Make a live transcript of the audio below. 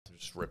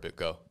Just rip it,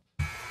 go.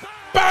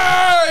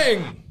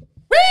 Bang!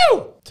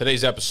 Woo!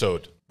 Today's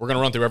episode, we're going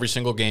to run through every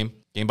single game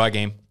by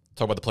game,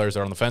 talk about the players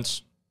that are on the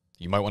fence.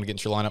 You might want to get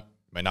into your lineup,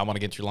 might not want to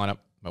get into your lineup,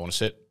 might want to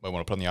sit, might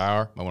want to put on the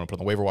IR, might want to put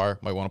on the waiver wire,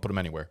 might want to put them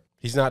anywhere.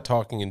 He's not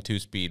talking in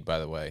 2-speed, by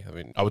the way.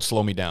 I would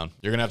slow me down.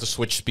 You're going to have to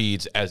switch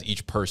speeds as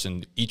each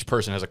person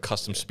has a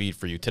custom speed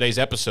for you. Today's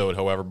episode,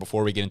 however,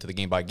 before we get into the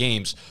game by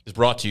games, is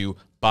brought to you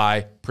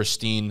by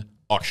Pristine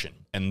Auction.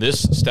 And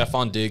this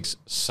Stefon Diggs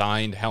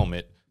signed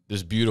helmet,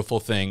 this beautiful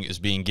thing, is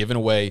being given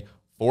away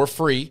for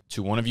free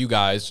to one of you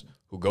guys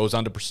who goes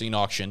onto Pristine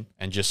Auction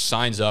and just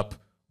signs up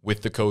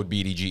with the code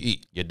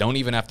BDGE. You don't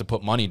even have to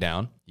put money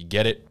down. You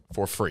get it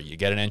for free. You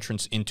get an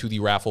entrance into the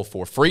raffle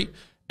for free.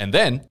 And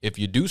then, if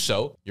you do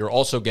so, you're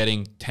also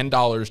getting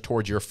 $10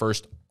 towards your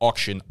first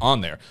auction on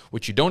there,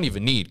 which you don't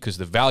even need because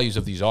the values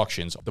of these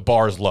auctions, the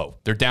bar is low.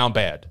 They're down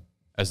bad,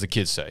 as the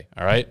kids say,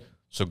 all right?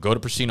 So go to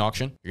Pristine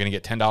Auction. You're going to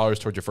get $10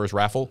 towards your first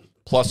raffle,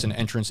 plus an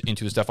entrance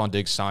into the Stefon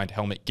Diggs signed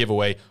helmet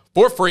giveaway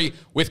for free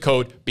with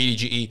code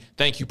BDGE.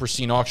 Thank you,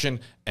 Pristine Auction,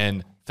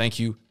 and thank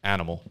you,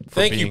 Animal.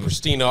 Thank you,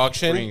 Pristine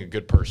Auction. Being a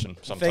good person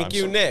sometimes. Thank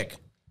you, Nick.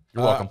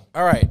 You're welcome.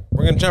 All right,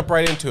 we're going to jump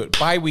right into it.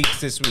 Bye weeks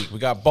this week. We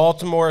got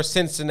Baltimore,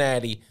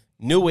 Cincinnati,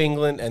 New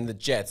England, and the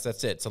Jets.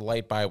 That's it. It's a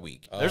light bye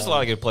week. There's a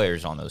lot of good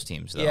players on those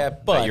teams, though. Yeah,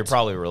 but that you're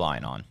probably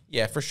relying on.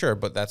 Yeah, for sure.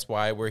 But that's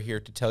why we're here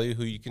to tell you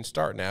who you can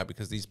start now,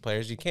 because these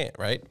players you can't,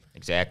 right?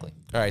 Exactly.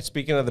 All right,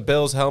 speaking of the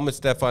Bills helmet,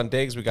 Stefon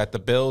Diggs, we got the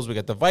Bills. We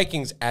got the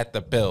Vikings at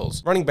the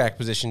Bills. Running back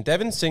position,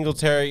 Devin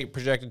Singletary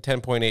projected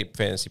 10.8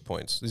 fantasy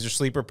points. These are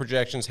sleeper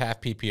projections, half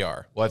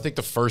PPR. Well, I think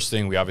the first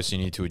thing we obviously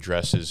need to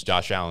address is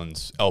Josh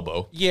Allen's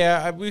elbow.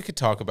 Yeah, we could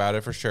talk about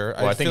it for sure.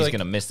 Well, I think he's going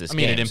to miss this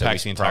game. It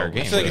impacts the entire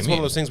game. I feel like it's one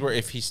of those things where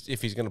if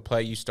he's going to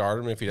play, you start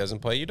him. If he doesn't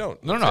play, you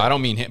don't. No, I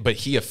don't mean him, but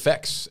he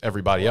affects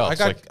everybody else.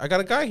 I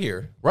got a guy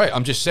here. Right,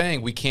 I'm just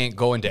saying we can't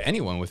go into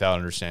anyone without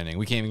understanding.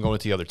 We can't even go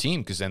into the other team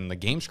because then the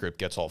game script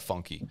gets all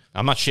funky.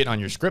 I'm not shitting on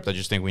your script. I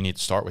just think we need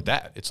to start with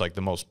that. It's like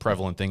the most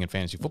prevalent thing in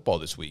fantasy football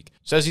this week.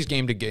 Says he's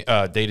game to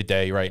day to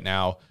day right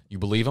now. You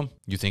believe him?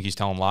 You think he's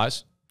telling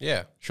lies?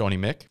 Yeah. Shawnee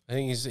Mick? I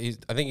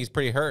think he's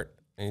pretty hurt.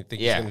 And I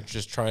think he's going to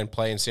just try and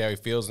play and see how he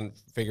feels and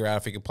figure out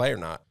if he can play or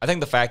not. I think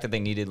the fact that they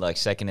needed like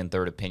second and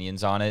third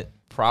opinions on it,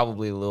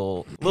 probably a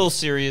little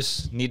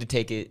serious. Need to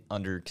take it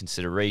under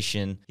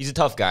consideration. He's a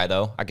tough guy,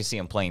 though. I can see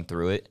him playing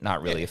through it,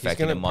 not really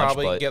affecting him much. He's going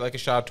to probably get like a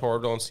shot of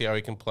Toradol and see how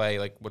he can play.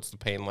 Like, what's the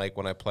pain like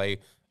when I play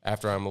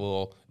after I'm a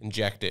little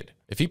injected?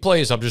 If he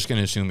plays, I'm just going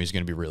to assume he's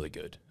going to be really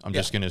good. I'm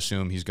just going to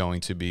assume he's going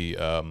to be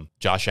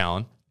Josh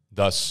Allen.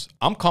 Thus,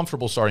 I'm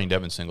comfortable starting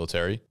Devin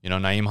Singletary. You know,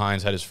 Nyheim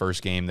Hines had his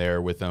first game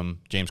there with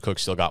him. James Cook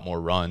still got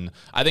more run.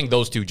 I think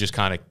those two just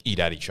kind of eat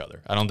at each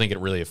other. I don't think it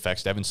really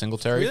affects Devin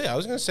Singletary. Really? I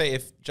was going to say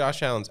if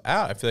Josh Allen's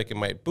out, I feel like it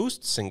might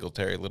boost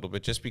Singletary a little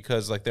bit just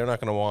because like they're not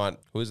going to want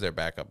 – who's their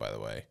backup, by the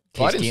way?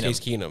 Case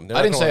Keenum.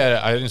 I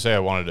didn't say I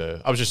wanted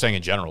to – I was just saying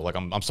in general. Like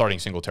I'm starting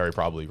Singletary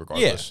probably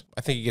regardless. Yeah. I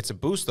think he gets a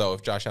boost, though,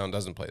 if Josh Allen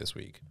doesn't play this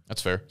week.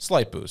 That's fair.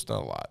 Slight boost,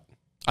 not a lot.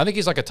 I think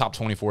he's like a top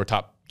 24,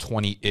 top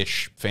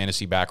 20-ish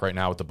fantasy back right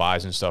now with the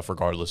buys and stuff,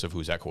 regardless of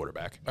who's at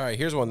quarterback. All right,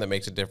 here's one that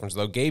makes a difference,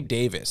 though. Gabe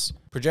Davis,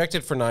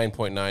 projected for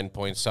 9.9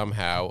 points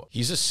somehow.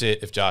 He's a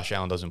sit if Josh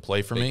Allen doesn't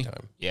play for me.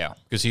 Time. Yeah.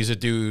 Because he's a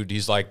dude,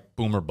 he's like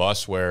boom or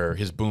bust, where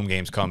his boom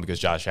games come because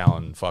Josh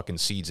Allen fucking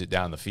seeds it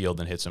down the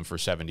field and hits him for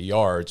 70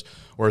 yards,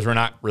 whereas we're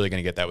not really going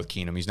to get that with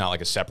Keenum. He's not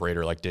like a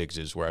separator like Diggs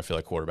is, where I feel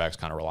like quarterbacks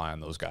kind of rely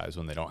on those guys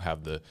when they don't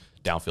have the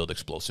downfield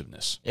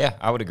explosiveness. Yeah,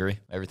 I would agree.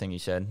 Everything you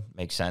said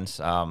makes sense.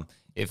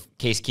 If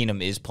Case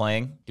Keenum is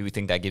playing, do we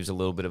think that gives a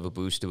little bit of a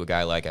boost to a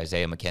guy like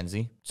Isaiah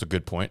McKenzie? It's a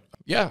good point.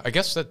 Yeah, I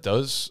guess that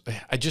does.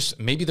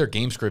 Maybe their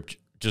game script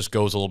just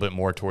goes a little bit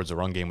more towards the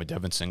run game with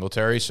Devin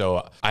Singletary.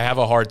 So I have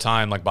a hard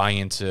time like buying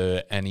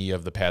into any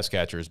of the pass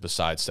catchers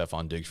besides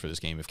Stefon Diggs for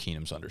this game if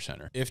Keenum's under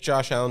center. If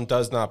Josh Allen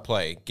does not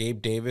play,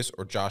 Gabe Davis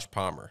or Josh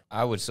Palmer?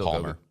 I would still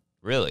Palmer. go.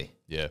 Really?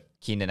 Yeah.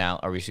 Keenan Allen.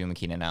 Are we assuming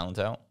Keenan Allen's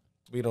out?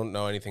 We don't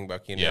know anything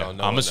about Keenan Yeah,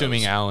 Allen. I'm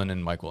assuming Allen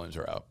and Mike Williams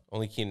are out.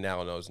 Only Keenan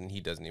Allen knows, and he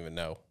doesn't even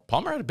know.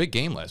 Palmer had a big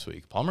game last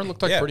week. Palmer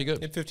looked like pretty good.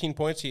 He had 15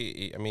 points.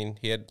 He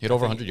had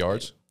over 100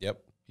 yards.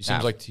 Yep. He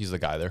seems like he's the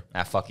guy there.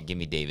 Fuck it. Give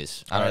me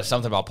Davis. I don't know.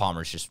 Something about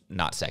Palmer is just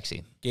not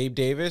sexy. Gabe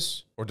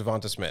Davis or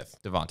Devonta Smith?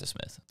 Devonta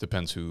Smith.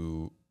 Depends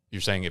who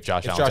you're saying. If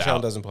Josh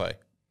Allen doesn't play.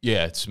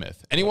 Yeah, it's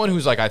Smith. Anyone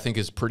who's like I think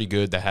is pretty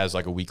good that has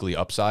like a weekly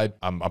upside,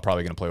 I'm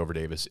probably going to play over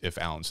Davis if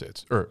Allen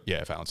sits.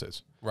 If Allen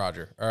sits.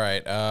 Roger. All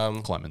right.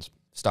 Clemens.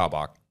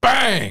 Staubach.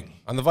 Bang!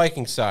 On the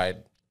Vikings side,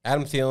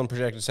 Adam Thielen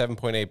projected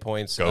 7.8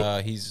 points.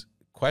 He's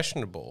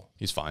questionable.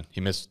 He's fine. He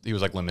was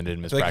like limited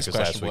in his practice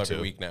last week every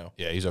too. week now.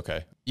 Yeah, he's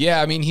okay.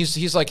 Yeah, I mean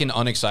he's like an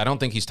unexciting. I don't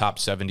think he's top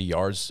 70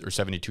 yards or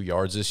 72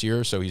 yards this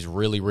year, so he's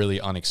really really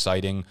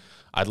unexciting.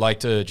 I'd like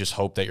to just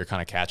hope that you're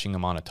kind of catching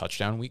him on a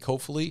touchdown week,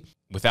 hopefully.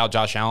 Without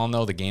Josh Allen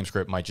though, the game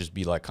script might just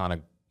be like kind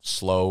of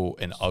slow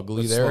and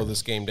ugly Let's there. slow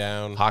this game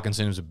down.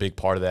 Hawkinson is a big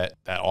part of that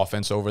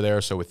offense over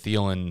there. So with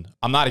Thielen,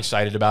 I'm not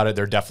excited about it.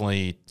 There are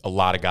definitely a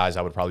lot of guys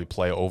I would probably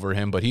play over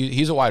him, but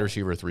he's a wide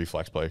receiver 3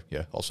 flex play.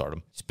 Yeah, I'll start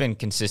him. It's been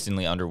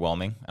consistently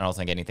underwhelming. I don't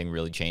think anything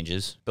really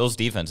changes. Bills'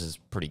 defense is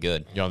pretty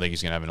good. You don't think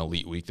he's going to have an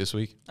elite week this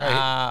week?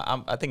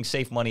 I think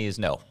safe money is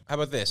no. How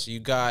about this? You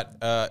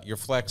got your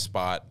flex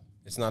spot.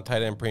 It's not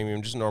tight end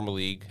premium, just normal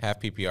league,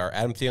 half PPR.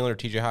 Adam Thielen or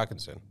TJ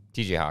Hawkinson?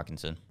 TJ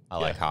Hawkinson. I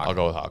like Hawk. I'll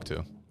go with Hawk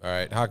too. All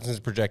right,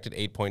 Hawkinson's projected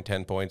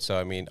 8.10 points. So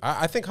I mean,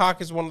 I think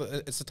Hawk is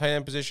it's the tight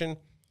end position.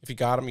 If you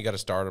got him, you got to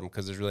start him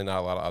because there's really not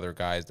a lot of other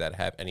guys that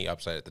have any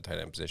upside at the tight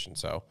end position.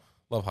 So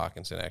love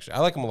Hawkinson actually. I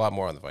like him a lot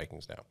more on the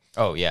Vikings now.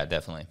 Oh yeah,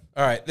 definitely.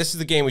 All right, this is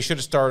the game we should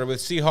have started with.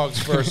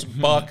 Seahawks versus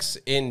Bucks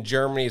in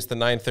Germany. It's the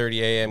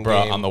 9:30 a.m.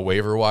 Bro, game. on the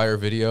waiver wire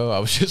video, I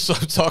was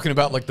just talking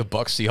about like the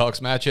Bucks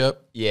Seahawks matchup.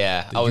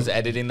 Yeah, I was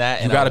editing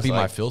that. You got to be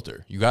my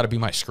filter. You got to be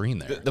my screen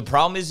there. The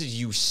problem is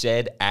you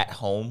said at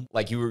home,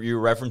 like you were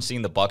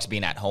referencing the Bucks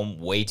being at home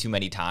way too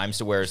many times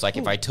to where it's like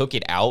if I took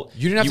it out,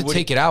 you didn't have to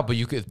take it out, but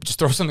you could just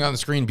throw something on the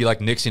screen and be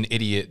like, Nick's an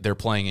idiot. They're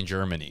playing in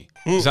Germany.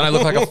 Because then I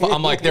look like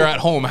I'm like, they're at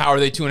home. How are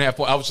they 2.5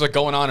 points? I was like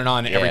going on and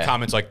on. And every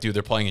comment's like, dude,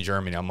 they're playing in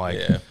Germany. I'm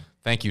like,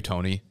 thank you,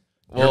 Tony.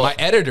 You're my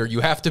editor. You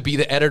have to be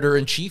the editor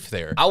in chief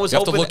there. You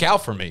have to look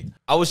out for me.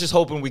 I was just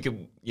hoping we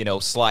could,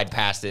 slide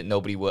past it.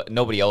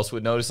 Nobody else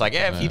would notice. Like,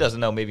 if he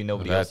doesn't know, maybe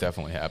nobody else. That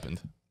definitely happened.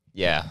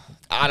 Yeah.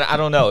 I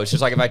don't know. It's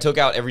just like if I took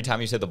out every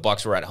time you said the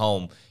Bucks were at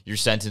home, your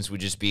sentence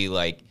would just be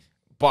like,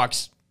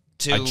 Bucks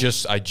 2.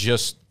 I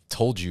just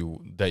told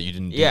you that you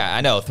didn't. Yeah,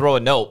 I know. Throw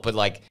a note, but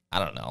like, I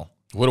don't know.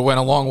 Would have went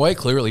a long way,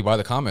 clearly, by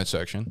the comment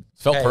section.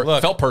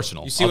 Felt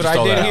personal. You see what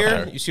I did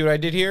here? You see what I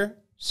did here?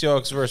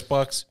 Seahawks versus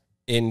Bucks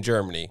in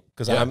Germany.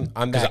 Because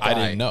I'm that guy. I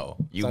didn't know.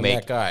 I'm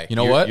that guy. You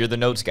know what? You're the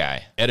notes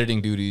guy.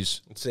 Editing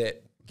duties. That's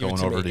it. Going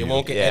over to you. It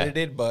won't get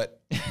edited, but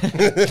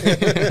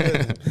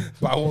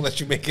I won't let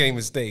you make any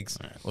mistakes.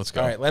 All right, let's go.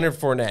 All right, Leonard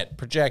Fournette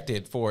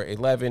projected for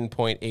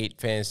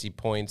 11.8 fantasy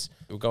points.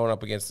 We're going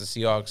up against the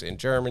Seahawks in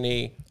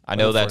Germany. I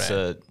know that's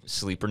a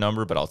sleeper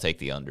number, but I'll take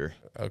the under.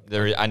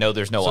 Okay. I know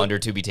there's no under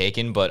to be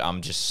taken, but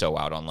I'm just so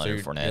out on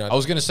Leonard Fournette. I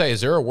was going to say,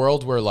 is there a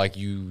world where like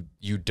you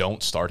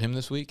don't start him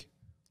this week?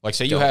 Like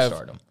say you have,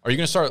 are you going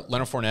to start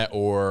Leonard Fournette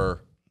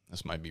or,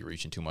 this might be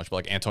reaching too much, but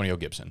like Antonio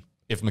Gibson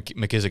if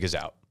McKissick is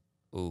out?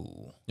 Ooh.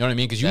 You know what I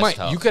mean? Because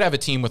you could have a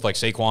team with like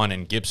Saquon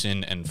and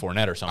Gibson and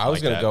Fournette or something. I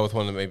was going to go with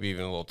one that may be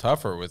even a little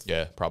tougher.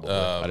 Probably.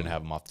 I didn't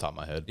have them off the top of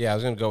my head. Yeah, I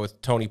was going to go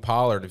with Tony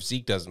Pollard if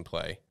Zeke doesn't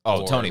play.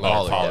 Oh, Tony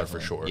Pollard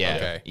for sure. Yeah,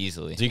 okay.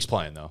 Easily. Zeke's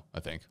playing though.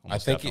 I think.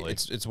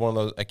 It's one of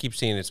those. I keep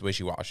seeing it's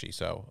wishy washy.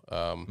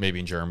 So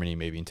maybe in Germany,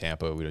 maybe in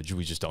Tampa.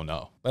 We just don't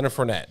know. Leonard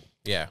Fournette.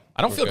 Yeah,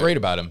 I don't feel great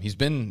about him. He's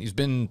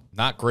been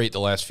not great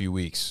the last few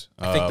weeks.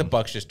 I think the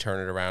Bucks just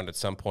turn it around at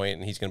some point,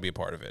 and he's going to be a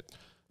part of it.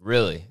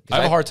 Really? I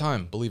have a hard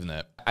time believing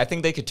that. I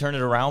think they could turn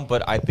it around,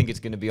 but I think it's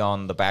going to be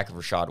on the back of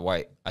Rachaad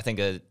White. I think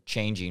a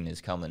changing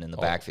is coming in the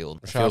backfield.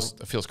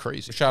 It feels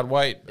crazy. Rachaad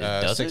White,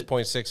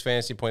 6.6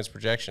 fantasy points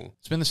projection.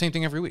 It's been the same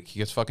thing every week. He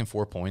gets fucking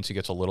 4 points. He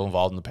gets a little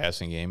involved in the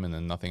passing game, and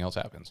then nothing else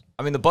happens.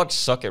 I mean, the Bucs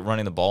suck at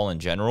running the ball in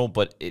general,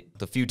 but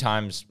the few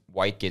times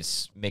White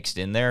gets mixed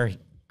in there,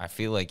 I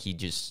feel like he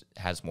just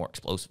has more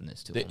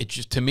explosiveness to him.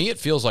 To me, it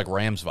feels like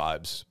Rams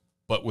vibes,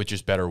 but with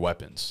just better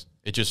weapons.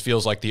 It just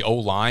feels like the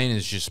O-line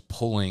is just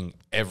pulling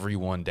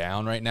everyone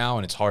down right now,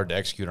 and it's hard to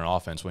execute an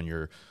offense when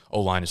your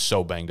O-line is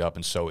so banged up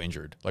and so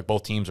injured. Like,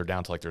 both teams are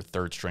down to, like, their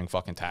third-string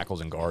fucking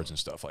tackles and guards and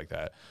stuff like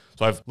that.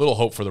 So I have little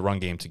hope for the run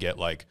game to get,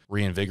 like,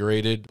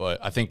 reinvigorated, but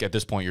I think at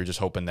this point you're just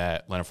hoping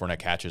that Leonard Fournette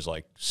catches,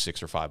 like,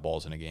 6 or 5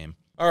 balls in a game.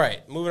 All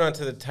right, moving on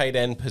to the tight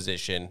end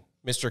position.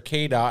 Mr.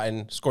 K.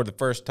 Dotton scored the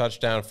first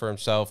touchdown for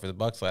himself for the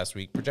Bucs last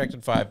week.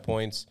 Projected 5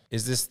 points.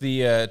 Is this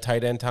the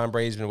tight end Tom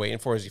Brady's been waiting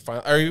for? Is he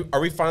finally?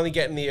 Are we finally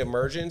getting the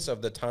emergence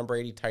of the Tom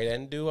Brady tight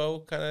end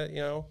duo? Kind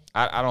of,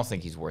 I don't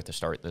think he's worth a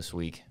start this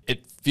week.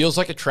 It feels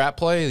like a trap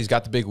play. He's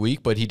got the big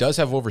week, but he does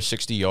have over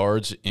 60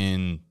 yards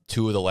in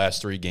 2 of the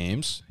last 3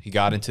 games. He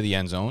got into the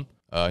end zone.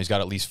 He's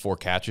got at least 4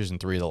 catches in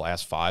 3 of the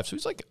last 5. So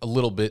he's like a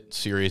little bit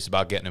serious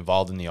about getting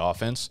involved in the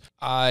offense.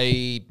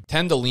 I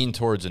tend to lean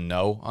towards a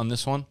no on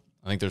this one.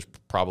 I think there's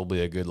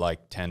probably a good,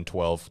 10,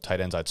 12 tight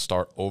ends I'd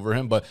start over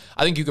him. But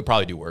I think you could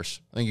probably do worse.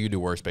 I think you could do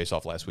worse based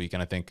off last week.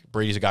 And I think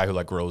Brady's a guy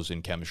who, grows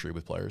in chemistry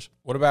with players.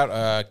 What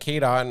about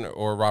Cade Otton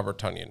or Robert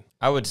Tonyan?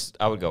 I would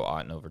go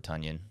Otton over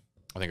Tonyan.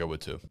 I think I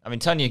would, too. I mean,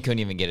 Tonyan couldn't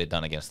even get it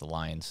done against the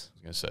Lions.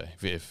 I was going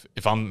to say,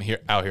 if I'm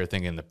out here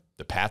thinking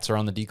the Pats are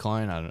on the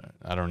decline,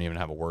 I don't even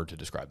have a word to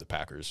describe the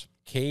Packers.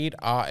 Cade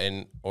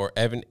Otton or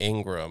Evan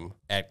Ingram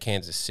at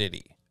Kansas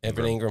City?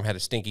 Evan Ingram had a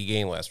stinky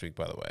game last week,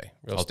 by the way.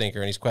 Real stinker,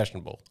 and he's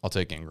questionable. I'll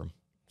take Ingram.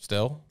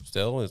 Still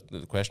is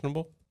it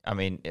questionable? I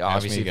mean,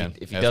 obviously,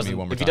 if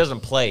he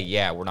doesn't play,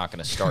 we're not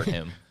going to start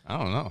him. I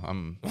don't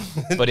know.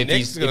 But if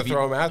Nick's going to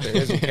throw him out there, he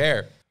doesn't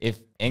care. If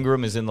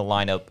Ingram is in the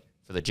lineup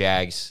for the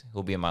Jags,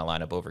 he'll be in my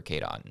lineup over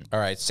Cade Otton. All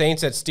right,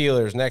 Saints at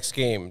Steelers, next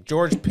game.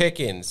 George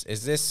Pickens,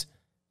 is this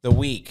the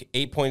week,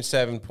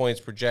 8.7 points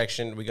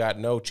projection. We got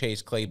no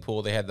Chase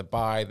Claypool. They had the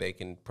bye. They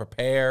can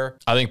prepare.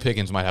 I think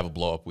Pickens might have a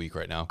blow-up week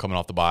right now, coming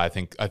off the bye. I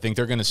think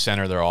they're going to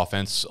center their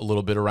offense a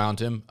little bit around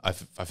him. I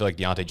feel like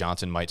Deontay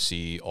Johnson might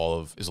see all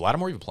of. Is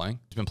Lattimore even playing?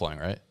 He's been playing,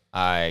 right?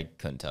 I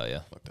couldn't tell you.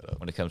 Look that up.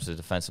 When it comes to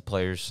defensive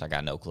players, I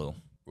got no clue.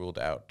 Ruled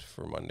out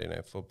for Monday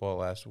Night Football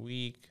last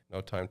week.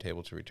 No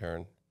timetable to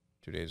return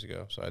 2 days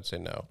ago, so I'd say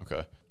no.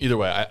 Okay. Either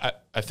way,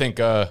 I think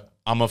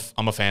I'm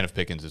a fan of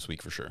Pickens this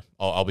week for sure.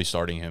 I'll be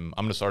starting him.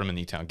 I'm going to start him in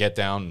the E-Town Get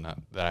Down. Not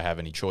that I have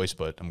any choice,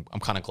 but I'm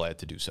kind of glad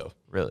to do so.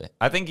 Really,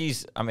 I think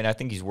he's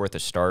worth a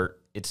start.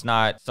 It's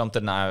not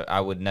something I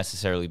would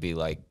necessarily be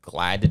like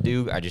glad to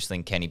do. I just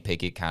think Kenny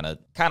Pickett kind of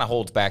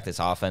holds back this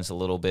offense a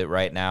little bit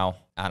right now.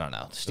 I don't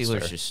know. The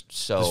Steelers just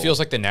so. This feels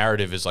like the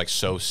narrative is like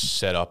so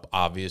set up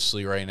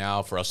obviously right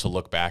now for us to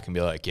look back and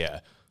be like,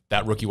 yeah,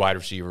 that rookie wide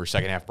receiver,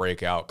 second half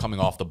breakout, coming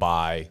off the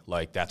bye,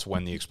 like that's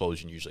when the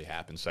explosion usually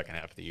happens, second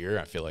half of the year.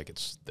 I feel like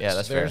it's this. Yeah,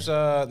 that's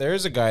fair. There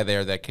is a guy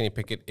there that Kenny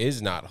Pickett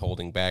is not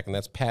holding back, and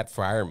that's Pat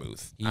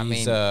Freiermuth.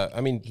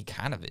 He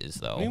kind of is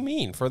though. What do you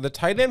mean? For the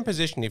tight end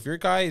position, if your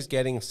guy is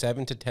getting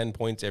 7 to 10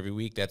 points every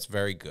week, that's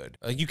very good.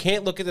 You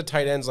can't look at the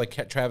tight ends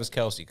like Travis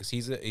Kelce because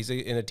he's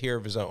in a tier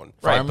of his own.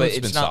 Right, but it's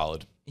been not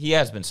solid. He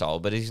has been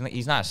solid, but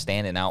he's not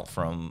standing out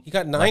from. He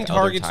got 9 like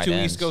targets other 2 tight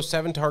weeks ends. ago,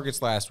 7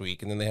 targets last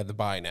week, and then they had the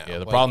bye now. Yeah,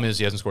 the problem is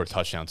he hasn't scored a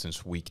touchdown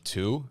since week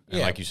 2.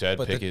 And like you said,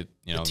 but Pickett,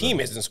 the team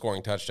isn't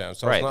scoring touchdowns,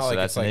 so Right, it's not so like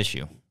that's it's an like,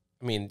 issue.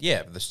 I mean,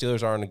 yeah, the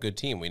Steelers aren't a good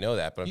team. We know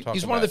that, but I'm talking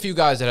he's one of the few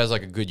guys that has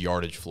like a good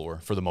yardage floor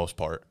for the most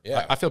part.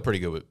 Yeah. I feel pretty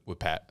good with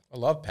Pat. I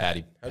love Pat.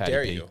 How Patty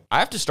dare P. you? I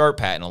have to start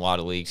Pat in a lot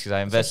of leagues because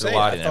I invested saying. a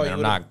lot I in thought him,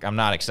 you and I'm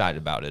not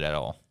excited about it at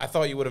all. I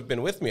thought you would have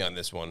been with me on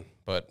this one,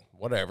 but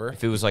whatever.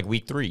 If it was like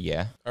week 3,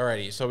 yeah.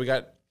 Alrighty, so we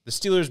got the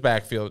Steelers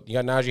backfield. You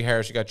got Najee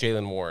Harris. You got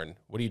Jalen Warren.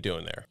 What are you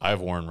doing there? I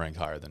have Warren ranked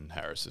higher than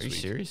Harris this Are you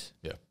week. serious?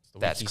 Yeah.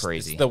 That's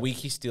crazy. It's the week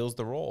he steals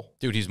the role.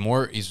 Dude,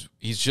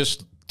 he's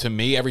just, to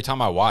me, every time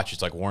I watch,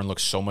 it's like Warren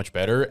looks so much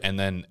better. And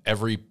then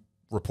every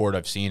report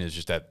I've seen is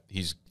just that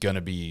he's going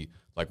to be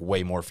like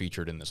way more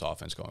featured in this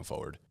offense going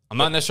forward. I'm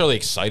not necessarily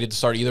excited to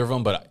start either of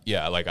them, but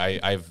yeah, like I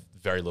have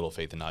very little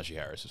faith in Najee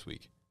Harris this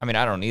week. I mean,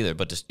 I don't either,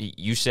 but just,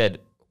 you said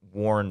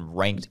Warren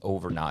ranked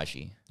over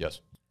Najee.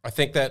 Yes. I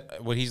think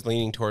that what he's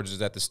leaning towards is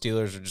that the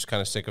Steelers are just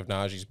kind of sick of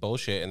Najee's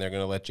bullshit, and they're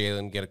going to let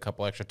Jalen get a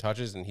couple extra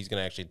touches, and he's going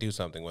to actually do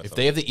something with them. If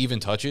they have the even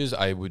touches,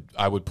 I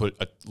would put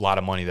a lot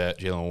of money that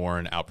Jalen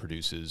Warren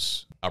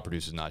outproduces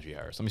Najee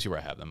Harris. Let me see where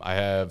I have them. I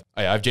have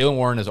Jalen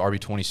Warren as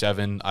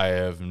RB27. I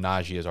have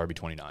Najee as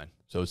RB29.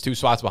 So it's 2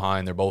 spots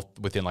behind. They're both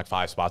within like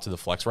 5 spots of the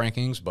flex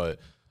rankings, but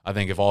I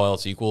think if all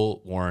else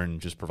equal, Warren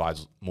just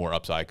provides more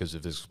upside because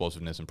of his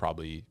explosiveness and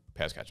probably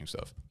pass catching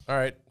stuff. All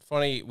right.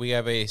 Funny, we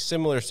have a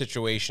similar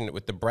situation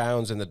with the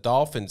Browns and the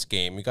Dolphins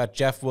game. We got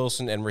Jeff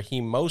Wilson and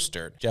Raheem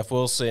Mostert. Jeff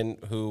Wilson,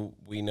 who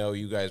we know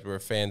you guys were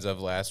fans of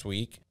last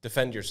week.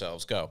 Defend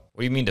yourselves. Go.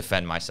 What do you mean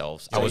defend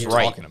myself? I was What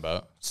right. you're talking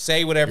about.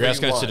 Say whatever You're you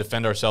asking us want. to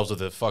defend ourselves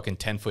with a fucking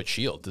 10-foot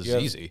shield. This You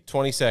is have easy.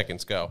 20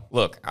 seconds. Go.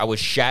 Look, I was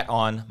shat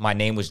on. My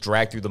name was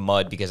dragged through the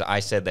mud because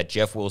I said that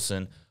Jeff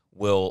Wilson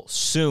will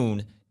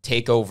soon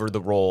take over the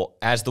role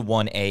as the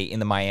 1A in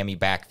the Miami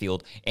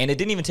backfield, and it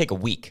didn't even take a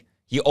week.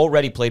 He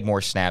already played more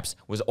snaps,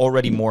 was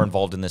already more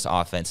involved in this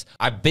offense.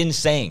 I've been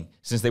saying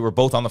since they were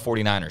both on the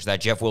 49ers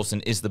that Jeff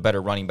Wilson is the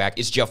better running back.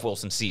 It's Jeff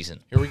Wilson's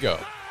season. Here we go.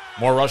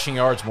 More rushing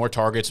yards, more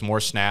targets, more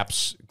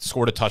snaps,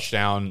 scored a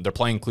touchdown. They're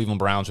playing Cleveland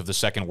Browns with the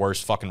second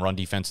worst fucking run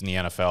defense in the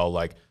NFL.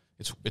 Like,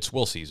 it's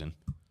Will season.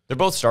 They're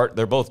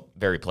both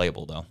very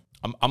playable, though.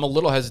 I'm a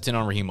little hesitant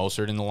on Raheem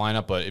Mostert in the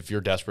lineup, but if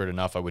you're desperate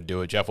enough, I would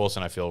do it. Jeff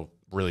Wilson, I feel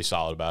really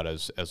solid about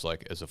as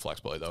a flex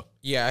play, though.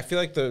 Yeah, I feel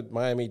like the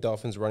Miami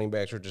Dolphins running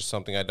backs are just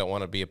something I don't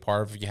want to be a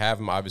part of. If you have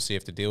them, obviously you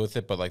have to deal with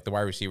it, but like the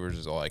wide receivers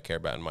is all I care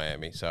about in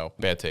Miami. So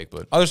Bad take,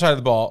 but other side of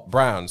the ball,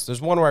 Browns.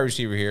 There's one wide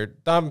receiver here,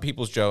 Donovan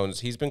Peoples-Jones.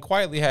 He's been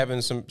quietly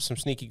having some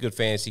sneaky good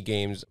fantasy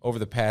games over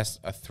the past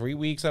 3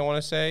 weeks, I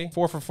want to say.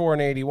 4 for 4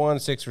 and 81,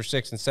 6 for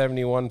 6 and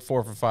 71,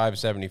 4 for 5,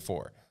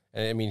 74.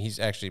 And I mean, he's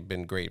actually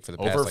been great for the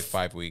past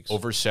 5 weeks.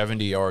 Over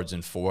 70 yards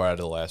in 4 out of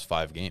the last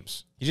 5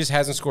 games. He just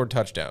hasn't scored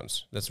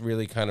touchdowns. That's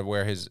really kind of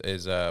where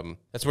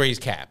that's where he's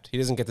capped. He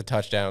doesn't get the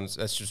touchdowns.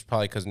 That's just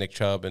probably because Nick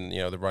Chubb and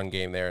the run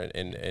game there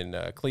in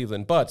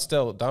Cleveland. But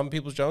still, Donovan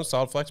Peoples-Jones,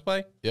 solid flex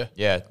play.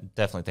 Yeah,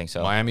 definitely think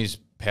so. Miami's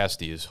pass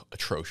D is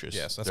atrocious.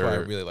 Yes, that's why I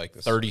really like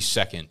this.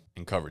 32nd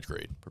in coverage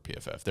grade per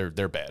PFF.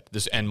 They're bad.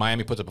 And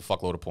Miami puts up a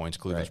fuckload of points.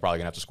 Cleveland's probably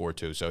gonna have to score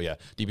too. So yeah,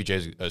 DBJ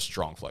is a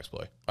strong flex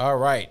play. All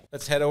right,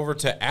 let's head over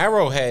to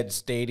Arrowhead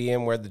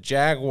Stadium where the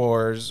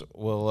Jaguars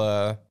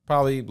will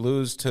probably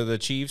lose to the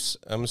Chiefs,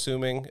 I'm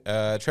assuming.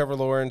 Trevor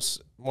Lawrence,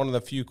 one of the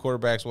few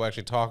quarterbacks we'll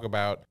actually talk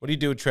about. What do you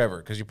do with Trevor?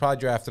 Because you probably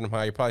drafted him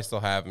high. You probably still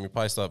have him. You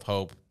probably still have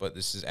hope. But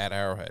this is at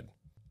Arrowhead.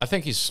 I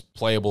think he's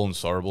playable and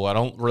startable. I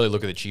don't really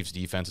look at the Chiefs'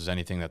 defense as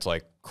anything that's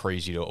like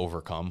crazy to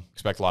overcome.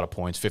 Expect a lot of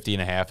points.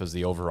 50.5 is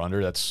the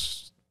over-under.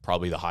 That's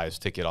probably the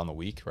highest ticket on the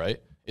week,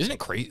 right? Isn't it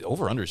crazy?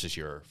 Over-unders this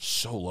year are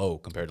so low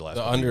compared to last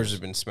The couple unders years.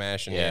 have been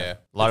smashing, yeah.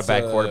 A lot of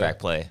bad quarterback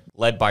play,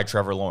 led by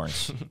Trevor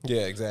Lawrence.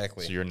 Yeah,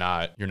 exactly. So you're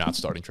not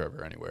starting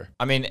Trevor anywhere.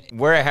 I mean,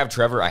 where I have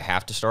Trevor, I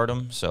have to start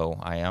him, so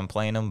I am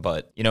playing him.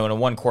 But, in a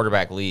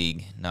one-quarterback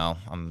league, no,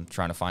 I'm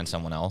trying to find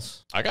someone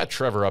else. I got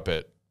Trevor up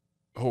at,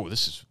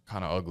 this is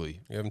kind of ugly.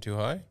 You have him too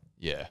high?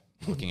 Yeah,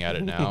 looking at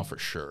it now for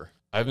sure.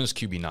 I have him as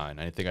QB9.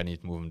 I think I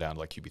need to move him down to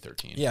like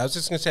QB13. Yeah, I was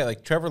just going to say,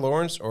 like, Trevor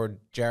Lawrence or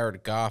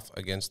Jared Goff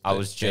against the I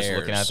was just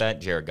looking at that,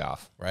 Jared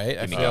Goff. Right?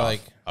 I feel Goff.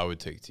 like... I would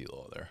take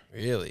T-Law there.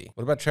 Really?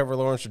 What about Trevor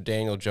Lawrence or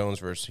Daniel Jones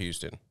versus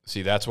Houston?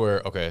 See, that's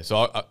where,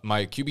 so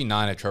my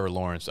QB9 at Trevor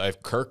Lawrence, I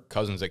have Kirk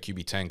Cousins at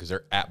QB10 because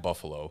they're at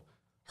Buffalo.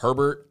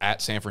 Herbert at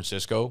San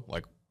Francisco.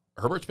 Like,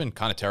 Herbert's been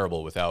kind of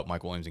terrible without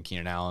Mike Williams and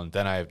Keenan Allen.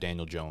 Then I have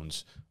Daniel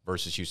Jones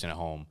versus Houston at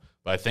home.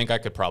 But I think I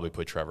could probably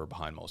put Trevor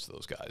behind most of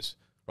those guys.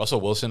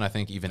 Russell Wilson, I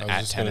think even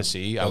at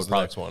Tennessee, I would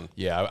probably next one.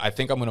 Yeah, I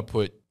think I'm going to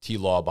put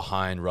T-Law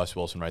behind Russ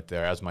Wilson right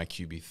there as my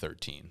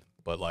QB13.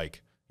 But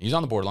like, he's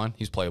on the borderline.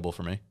 He's playable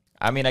for me.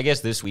 I mean, I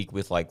guess this week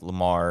with like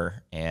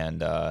Lamar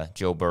and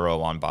Joe Burrow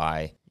on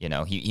bye,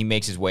 he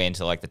makes his way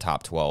into like the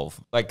top 12.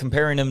 Like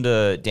comparing him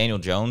to Daniel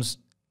Jones,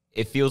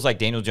 it feels like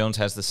Daniel Jones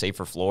has the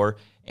safer floor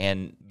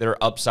and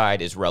their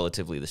upside is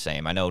relatively the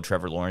same. I know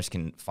Trevor Lawrence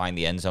can find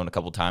the end zone a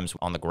couple times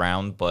on the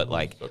ground, but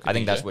like I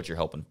think that's what you're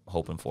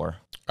hoping for.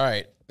 All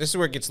right. This is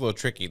where it gets a little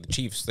tricky. The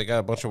Chiefs, they got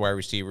a bunch of wide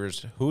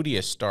receivers. Who do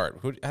you start?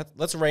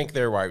 Let's rank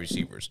their wide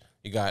receivers.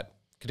 You got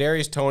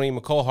Kadarius Toney,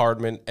 McCole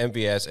Hardman,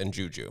 MVS, and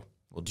Juju.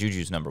 Well,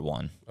 Juju's number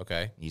one.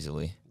 Okay.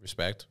 Easily.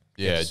 Respect.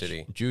 Yeah, Kansas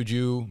City.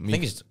 Juju. I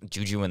think it's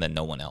Juju and then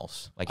no one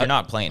else. Like, you're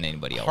not playing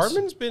anybody else.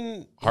 Hardman's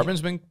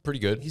been pretty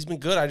good. He's been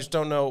good. I just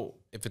don't know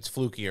if it's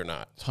fluky or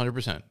not.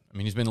 100%. I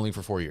mean, he's been in the league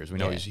for 4 years. We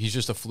know he's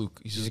just a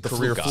fluke. He's just a Career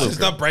career fluke. fluke. This is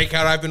the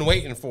breakout I've been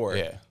waiting for.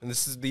 Yeah. And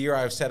this is the year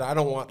I've said I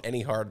don't want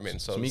any Hardman.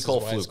 So this is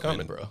Mecole why it's fluke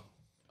coming, bro.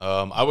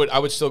 I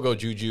would still go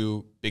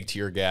Juju, big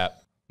tier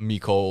gap,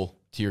 Mecole,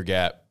 tier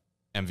gap,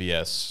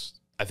 MVS.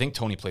 I think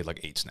Tony played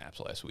like 8 snaps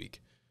last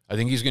week. I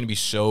think he's going to be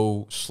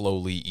so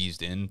slowly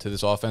eased into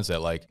this offense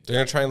that like they're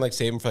going to try and like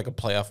save him for like a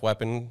playoff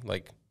weapon.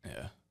 Like,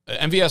 yeah,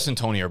 MVS and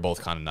Tony are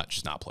both kind of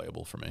not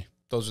playable for me.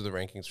 Those are the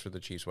rankings for the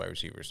Chiefs wide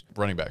receivers.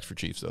 Running backs for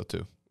Chiefs though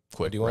too.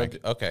 Quick Do you rank.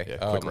 want? Okay,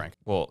 Yeah, quick rank.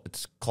 Well,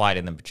 it's Clyde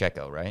and then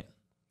Pacheco, right?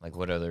 Like,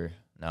 what other?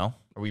 No,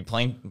 are we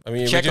playing? I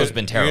mean, Pacheco's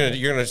been terrible.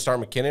 You're going to start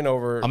McKinnon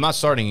over. I'm not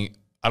starting.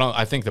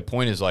 I think the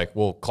point is like,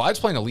 well, Clyde's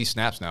playing the least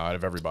snaps now out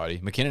of everybody.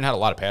 McKinnon had a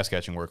lot of pass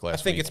catching work last week.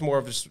 I think it's more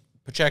of just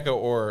Pacheco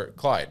or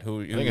Clyde. I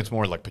think it's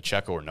more like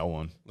Pacheco or no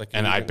one. Like,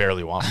 and I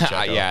barely want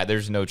Pacheco. Yeah,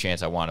 there's no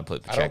chance I want to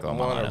put I Pacheco don't on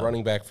my want a lineup.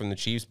 running back from the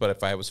Chiefs, but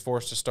if I was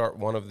forced to start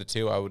one of the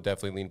two, I would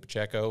definitely lean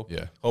Pacheco.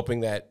 Yeah.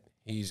 Hoping that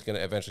he's going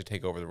to eventually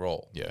take over the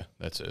role. Yeah,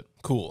 that's it.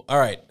 Cool. All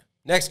right.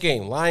 Next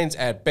game, Lions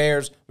at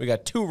Bears. We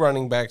got 2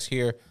 running backs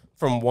here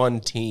from one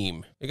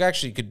team. You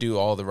actually could do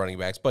all the running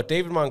backs, but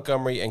David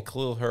Montgomery and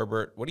Khalil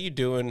Herbert, what are you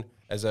doing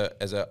as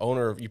a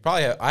owner of,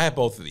 I have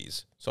both of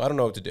these, so I don't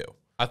know what to do.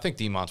 I think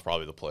Demon's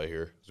probably the play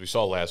here. As we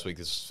saw last week,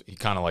 he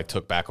kind of like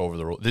took back over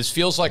the role. This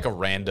feels like a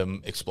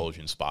random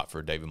explosion spot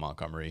for David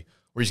Montgomery,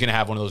 where he's going to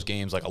have one of those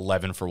games like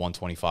 11 for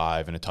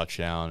 125 and a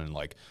touchdown and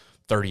like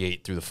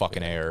 38 through the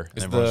fucking air.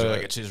 And everyone's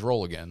like, it's his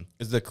role again.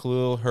 Is the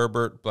Khalil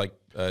Herbert like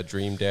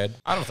dream dead?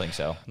 I don't think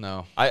so.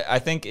 No. I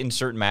think in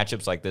certain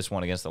matchups like this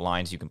one against the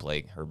Lions, you can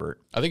play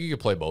Herbert. I think you could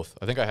play both.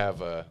 I think I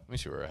have, let me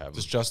see where I have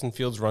Does him. Justin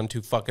Fields run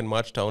too fucking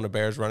much to own a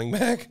Bears running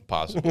back?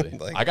 Possibly.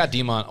 I got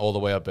Demont all the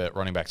way up at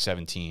running back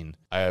 17.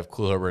 I have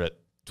Khalil Herbert at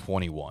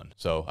 21.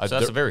 So that's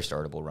a very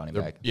startable running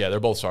back. Yeah, they're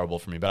both startable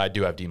for me, but I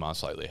do have Demont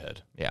slightly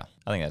ahead. Yeah,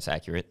 I think that's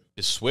accurate.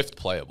 Is Swift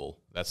playable?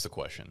 That's the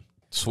question.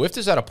 Swift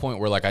is at a point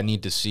where like I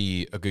need to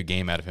see a good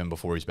game out of him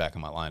before he's back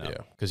in my lineup.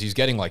 Yeah, because he's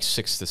getting like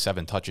 6 to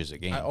 7 touches a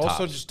game. I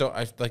also tops. just don't.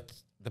 I like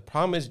the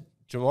problem is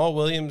Jamal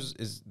Williams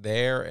is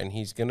there and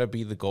he's gonna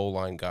be the goal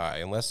line guy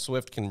unless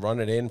Swift can run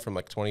it in from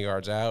like 20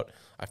 yards out.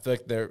 I feel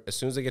like they're as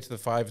soon as they get to the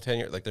 5 to 10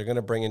 yards, like they're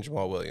gonna bring in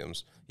Jamal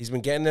Williams. He's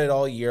been getting it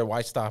all year.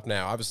 Why stop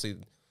now? Obviously,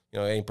 it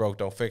ain't broke,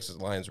 don't fix it.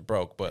 The Lions are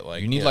broke, but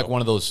like you need like one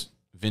of those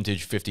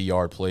vintage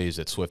 50-yard plays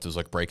that Swift is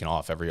like breaking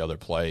off every other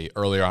play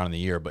earlier on in the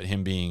year, but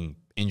him being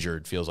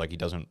injured feels like he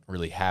doesn't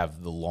really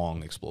have the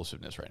long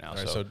explosiveness right now. All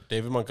right, so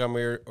David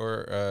Montgomery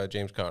or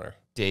James Conner?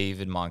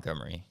 David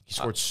Montgomery. He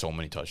scored so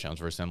many touchdowns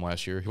versus them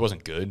last year. He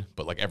wasn't good,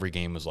 but like every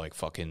game was like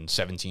fucking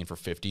 17 for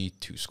 50,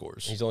 2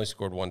 scores. He's only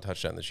scored 1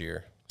 touchdown this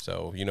year,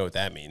 so you know what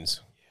that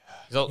means.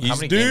 So how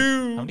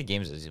many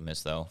games has he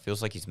missed though?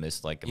 Feels like he's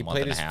missed like a month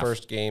and a half. He played his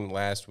first game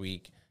last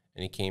week,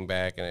 and he came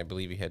back, and I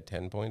believe he had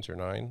 10 points or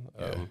 9.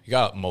 He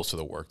got most of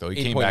the work though.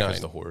 He came 8.9. back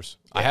as the horse.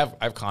 Yeah.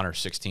 I have Connor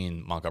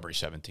 16, Montgomery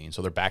 17,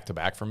 so they're back to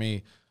back for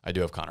me. I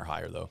do have Connor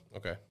higher though.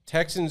 Okay.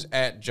 Texans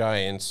at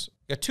Giants.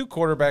 Got 2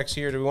 quarterbacks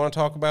here. Do we want to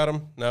talk about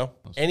them? No.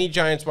 Any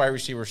Giants wide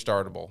receiver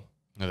startable?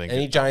 I think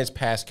any Giants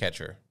pass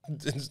catcher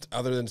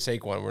other than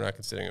Saquon, we're not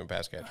considering him a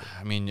pass catcher.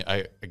 I mean,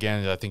 I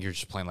think you're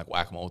just playing like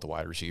whack-a-mole with the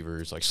wide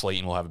receivers. Like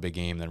Slayton will have a big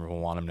game, then we'll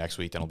want him next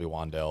week. Then it'll be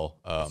Wandell.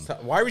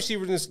 Wide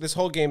receivers. This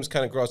whole game is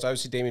kind of gross.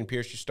 Obviously, Damian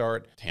Pierce, you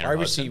start. Tanner wide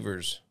Hudson?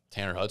 receivers.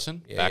 Tanner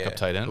Hudson, Yeah, backup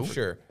tight end.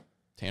 Sure.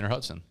 Tanner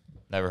Hudson.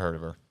 Never heard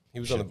of her. He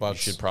was on the Bucs. You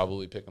should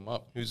probably pick him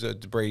up. He was a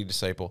Brady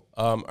disciple.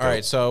 All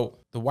right, so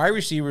the wide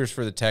receivers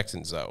for the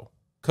Texans, though.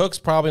 Cook's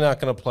probably not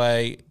going to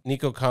play.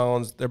 Nico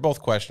Collins, they're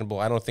both questionable.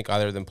 I don't think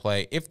either of them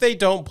play. If they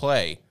don't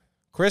play,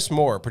 Chris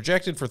Moore,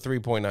 projected for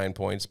 3.9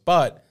 points,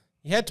 but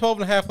he had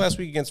 12.5 last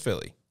week against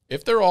Philly.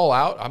 If they're all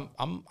out,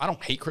 I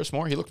don't hate Chris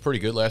Moore. He looked pretty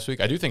good last week.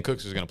 I do think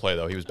Cooks is going to play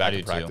though. He was back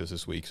in practice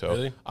this week, so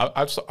Really?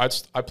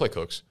 I'd play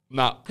Cooks.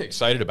 Not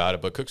excited about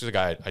it, but Cooks is a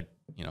guy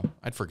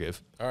I'd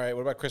forgive. All right,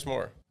 what about Chris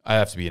Moore? I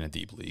have to be in a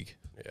deep league.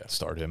 Yeah.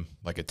 Start him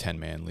like a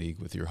 10-man league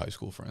with your high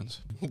school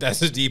friends.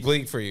 That's a deep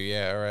league for you.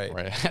 Yeah, all right.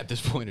 Right at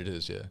this point, it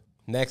is. Yeah.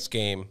 Next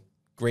game,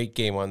 great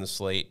game on the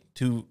slate.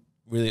 Two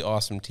really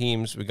awesome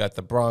teams. We got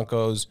the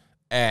Broncos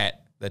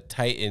at the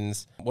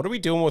Titans. What are we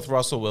doing with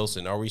Russell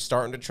Wilson? Are we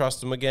starting to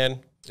trust him again?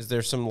 Is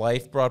there some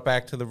life brought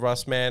back to the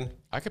Russ man?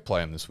 I could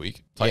play him this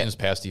week. Titans'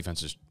 pass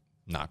defense is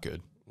not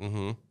good.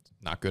 Mm-hmm.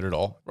 Not good at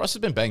all. Russ has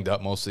been banged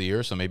up most of the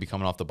year, so maybe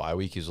coming off the bye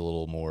week, he's a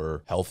little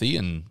more healthy,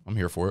 and I'm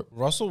here for it.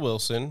 Russell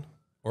Wilson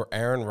or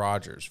Aaron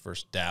Rodgers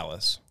versus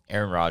Dallas?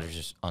 Aaron Rodgers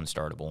is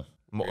unstartable.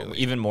 Really?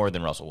 Even more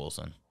than Russell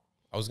Wilson.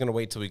 I was going to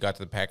wait till we got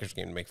to the Packers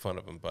game to make fun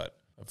of him, but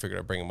I figured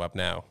I'd bring him up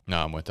now. No,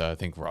 I'm with that. I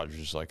think Rodgers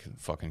is like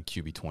fucking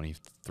QB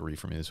 23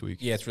 for me this week.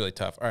 Yeah, it's really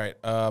tough. All right,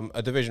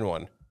 a Division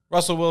I.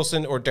 Russell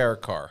Wilson or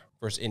Derek Carr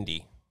versus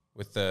Indy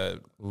with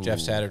the Jeff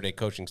Saturday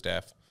coaching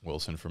staff.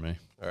 Wilson for me.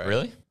 All right.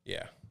 Really?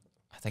 Yeah.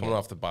 I think Coming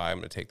off the bye, I'm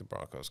going to take the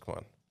Broncos. Come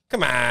on.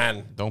 Come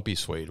on. Don't be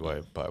swayed by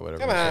whatever.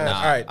 Come you say. on. Nah,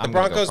 All right, the I'm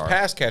gonna go Broncos Carr.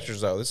 pass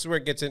catchers, though. This is where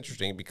it gets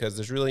interesting because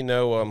there's really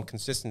no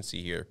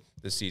consistency here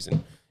this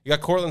season. You got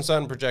Cortland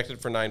Sutton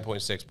projected for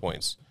 9.6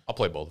 points. I'll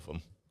play both of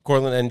them.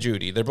 Cortland and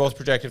Judy. They're both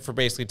projected for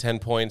basically 10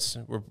 points.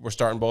 We're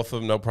starting both of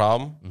them, no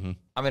problem. Mm-hmm.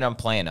 I mean, I'm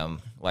playing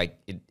them. Like,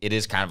 it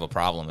is kind of a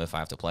problem if I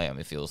have to play them,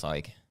 it feels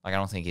like. Like, I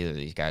don't think either of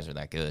these guys are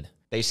that good.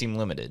 They seem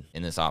limited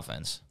in this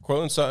offense.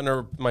 Cortland Sutton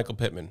or Michael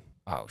Pittman?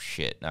 Oh,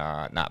 shit.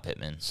 Not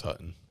Pittman.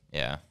 Sutton.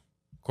 Yeah.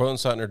 Cortland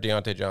Sutton or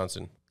Deontay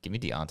Johnson? Give me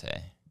Deontay.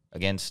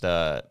 Against,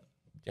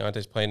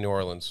 Deontay's playing New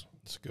Orleans.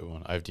 That's a good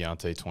one. I have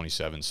Deontay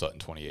 27, Sutton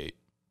 28.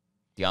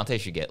 Deontay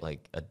should get,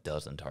 like, a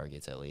dozen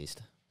targets at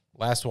least.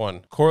 Last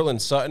one.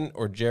 Cortland Sutton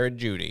or Jared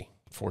Judy?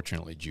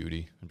 Fortunately,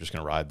 Judy. I'm just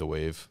going to ride the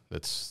wave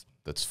that's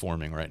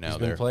forming right now. He's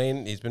been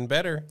playing. He's been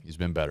better. He's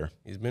been better.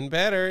 He's been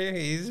better.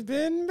 He's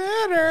been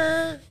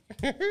better.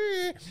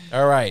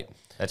 All right.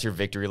 That's your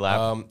victory lap.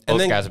 And Both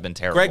then guys have been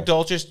terrible. Greg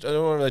Dulcich, I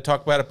don't want to really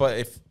talk about it, but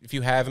if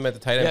you have him at the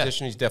tight end Yeah.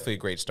 position, he's definitely a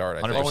great start,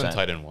 I think. 100%. All in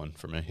tight end one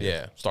for me.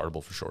 Yeah.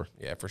 Startable for sure.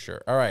 Yeah, for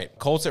sure. All right.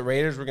 Colts at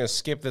Raiders, we're going to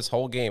skip this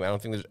whole game. I don't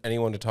think there's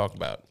anyone to talk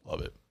about,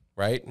 Love it.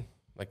 right?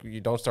 Like,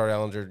 you don't start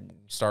Ellinger,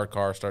 start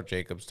Carr, start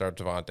Jacobs, start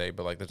Devontae,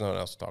 but, like, there's no one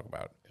else to talk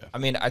about. I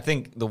mean, I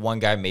think the one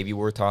guy maybe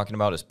worth talking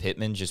about is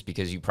Pittman, just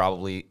because you're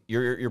probably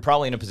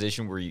in a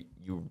position where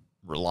you're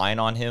relying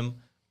on him,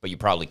 but you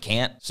probably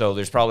can't. So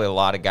there's probably a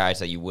lot of guys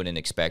that you wouldn't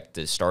expect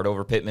to start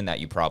over Pittman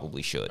that you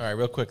probably should. All right,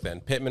 real quick then.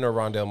 Pittman or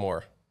Rondale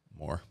Moore?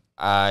 More.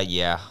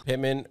 Yeah,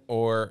 Pittman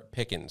or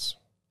Pickens?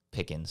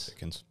 Pickens.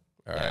 Pickens.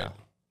 All Yeah. right.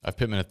 I have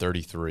Pittman at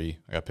 33.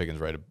 I got Pickens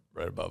right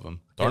above him.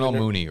 Pittman Darnell or-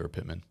 Mooney or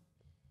Pittman?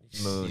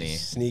 Mooney.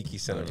 Sneaky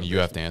son of a You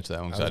bitch. have to answer that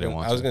one because I didn't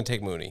want I was to. going to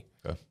take Mooney.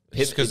 Okay.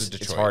 Just because It's of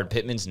Detroit. hard.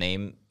 Pittman's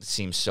name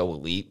seems so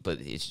elite,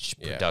 but it's just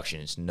Yeah. production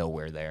is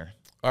nowhere there.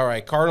 All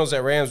right, Cardinals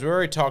at Rams. We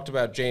already talked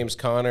about James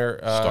Conner.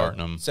 Starting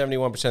him.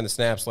 71% of the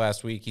snaps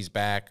last week. He's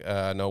back.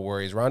 No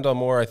worries. Rondale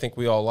Moore, I think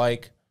we all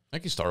like. I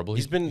think he's startable.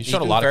 He's been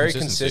shown a lot very of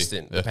consistency.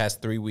 consistent Yeah. the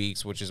past 3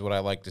 weeks, which is what I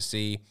like to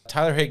see.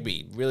 Tyler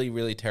Higbee, really,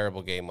 really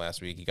terrible game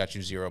last week. He got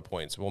you 0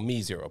 points. Well,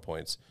 me 0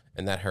 points,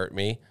 and that hurt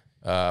me.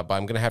 But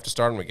I'm going to have to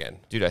start him again.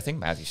 Dude, I think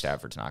Matthew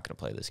Stafford's not going to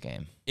play this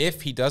game.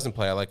 If he doesn't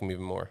play, I like him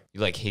even more.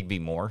 You like Higbee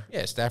more?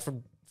 Yeah,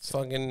 Stafford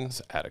fucking...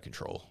 It's out of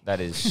control. That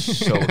is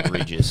so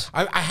egregious.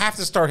 I have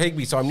to start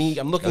Higbee, so I'm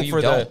looking you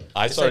for don't. the...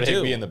 I Yes, started do.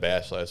 Higbee in the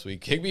bash last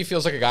week. Higbee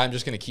feels like a guy I'm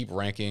just going to keep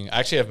ranking. I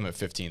actually have him at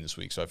 15 this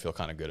week, so I feel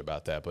kind of good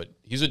about that. But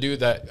he's a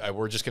dude that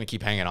we're just going to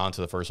keep hanging on to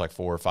the first like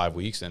 4 or 5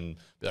 weeks and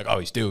be like, oh,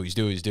 he's due.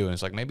 And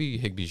it's like maybe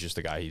Higbee's just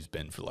the guy he's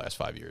been for the last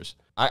 5 years.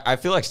 I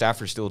feel like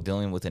Stafford's still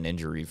dealing with an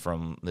injury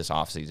from this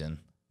offseason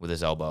with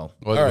his elbow.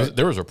 Well, All right.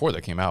 there was a report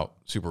that came out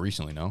super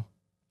recently, no?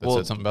 That Well,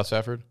 said something about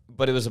Stafford?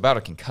 But it was about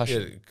a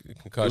concussion. Yeah,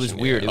 concussion, It was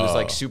weird. yeah. It was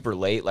like super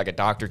late. Like a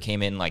doctor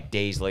came in like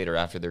days later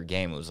after their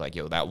game. It was like,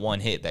 yo, that one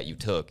hit that you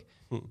took,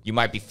 you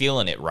might be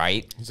feeling it,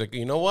 right? He's like,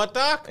 you know what,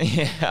 Doc? I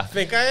Yeah.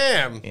 think I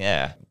am.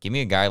 Yeah. Give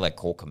me a guy like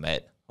Cole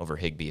Kmet over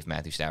Higbee if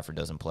Matthew Stafford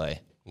doesn't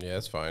play. Yeah,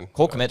 that's fine.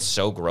 Cole Kmet's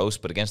so gross,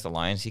 but against the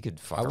Lions, he could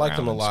fuck I liked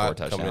around him a and score lot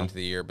touchdown. coming into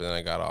the year, but then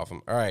I got off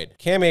him. All right.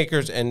 Cam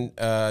Akers and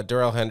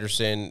Darrell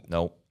Henderson.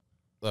 Nope.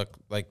 Look,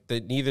 like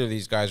neither of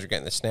these guys are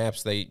getting the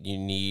snaps you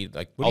need.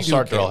 Like, what do I'll you do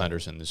start with Cam? Darrell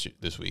Henderson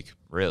this week.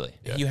 Really?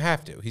 Yeah. You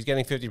have to. He's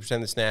getting 50%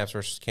 of the snaps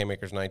versus Cam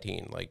Akers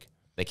 19. Like,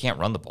 They can't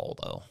run the ball,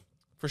 though.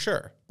 for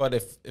sure. But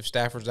if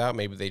Stafford's out,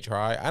 maybe they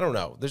try. I don't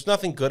know. There's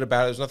nothing good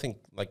about it. There's nothing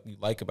like you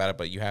like about it,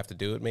 but you have to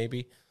do it.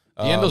 Maybe.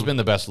 Diendo's been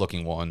the best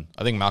looking one.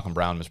 I think Malcolm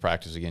Brown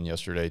mispracticed again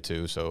yesterday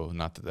too, so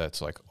not that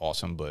that's like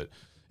awesome, but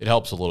it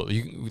helps a little.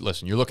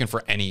 Listen, you're looking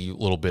for any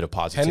little bit of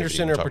positivity.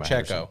 Henderson or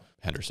Pacheco?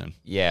 Henderson.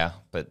 Yeah,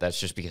 but that's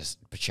just because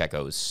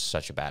Pacheco is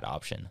such a bad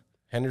option.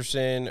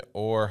 Henderson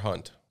or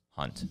Hunt?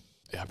 Hunt.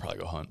 Yeah, I'd probably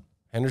go Hunt.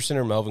 Henderson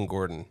or Melvin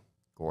Gordon?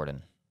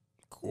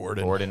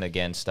 Gordon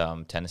against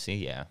Tennessee,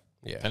 yeah.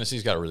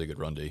 Tennessee's got a really good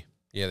run D.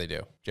 Yeah, they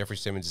do. Jeffrey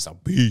Simmons is a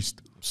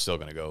beast. I'm still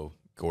going to go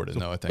Gordon,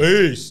 though, I think.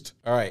 Beast.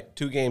 All right,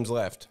 2 games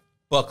left.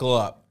 Buckle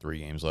up. 3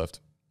 games left.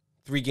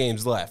 3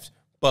 games left.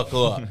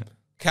 Buckle up.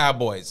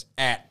 Cowboys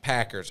at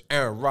Packers.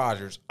 Aaron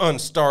Rodgers,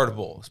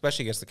 unstartable.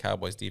 Especially against the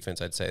Cowboys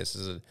defense, I'd say.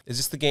 Is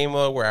this the game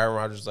where Aaron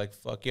Rodgers is like,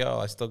 fuck y'all,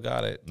 I still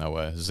got it? No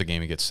way. This is the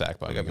game he gets sacked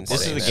by.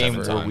 This is the game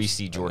where we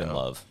see Jordan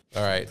Love.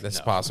 All right,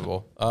 that's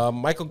possible.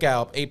 Michael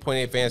Gallup,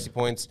 8.8 fantasy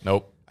points.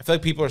 Nope. I feel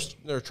like people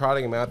are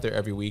trotting him out there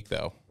every week,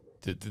 though.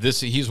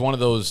 He's one of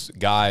those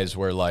guys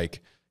where,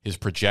 like, his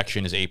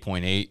projection is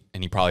 8.8,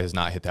 and he probably has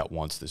not hit that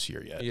once this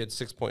year yet. He had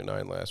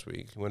 6.9 last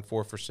week. He went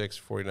 4 for 6,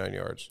 49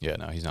 yards. Yeah,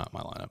 no, he's not in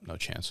my lineup. No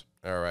chance.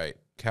 All right.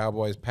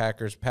 Cowboys,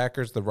 Packers,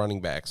 the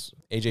running backs.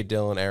 A.J.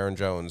 Dillon, Aaron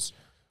Jones.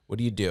 What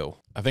do you do?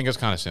 I think it's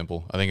kind of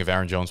simple. I think if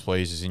Aaron Jones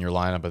plays, he's in your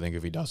lineup. I think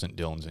if he doesn't,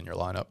 Dillon's in your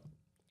lineup.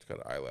 It's got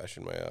an eyelash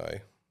in my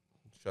eye.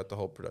 Shut the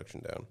whole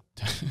production down.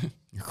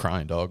 You're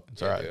crying, dog.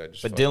 It's all right. Dude,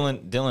 but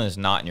Dillon is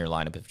not in your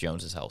lineup if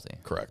Jones is healthy.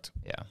 Correct.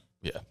 Yeah.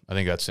 Yeah, I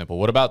think that's simple.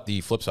 What about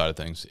the flip side of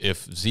things?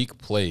 If Zeke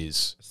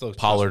plays,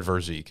 Pollard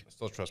versus Zeke. I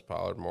still trust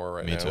Pollard more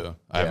right now. Me too.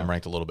 I have him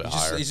ranked a little bit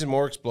higher. He's just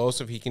more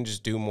explosive. He can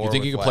just do more. You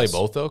think you could could play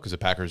both, though? Because the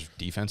Packers'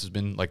 defense has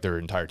been, like, their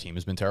entire team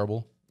has been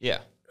terrible. Yeah.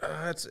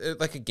 It's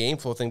like a game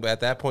flow thing, but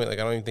at that point, like,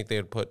 I don't even think they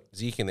would put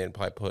Zeke in. They'd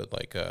probably put,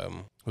 like,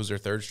 who's their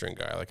third string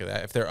guy? Like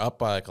that. If they're up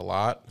by, like, a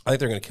lot, I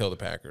think they're going to kill the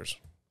Packers.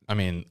 I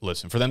mean,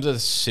 listen, for them to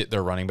sit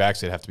their running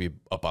backs, they'd have to be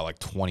up by, like,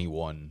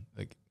 21.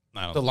 Like,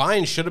 the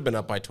Lions should have been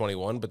up by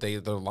 21, but they're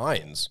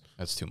Lions.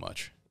 That's too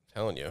much. I'm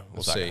telling you,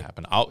 we'll That's not see. gonna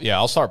happen.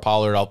 I'll start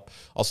Pollard.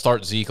 I'll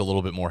start Zeke a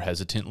little bit more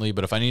hesitantly,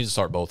 but if I need to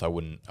start both, I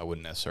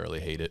wouldn't necessarily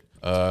hate it.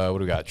 What do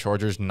we got?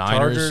 Chargers,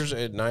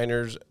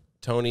 Niners.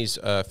 Tony's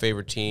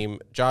favorite team.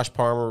 Josh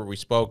Palmer, we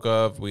spoke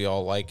of. We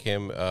all like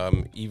him.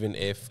 Even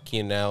if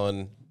Keenan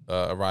Allen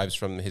arrives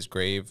from his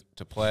grave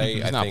to play,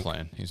 he's not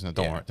playing. He's not.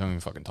 Don't worry. Don't even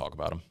fucking talk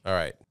about him. All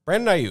right,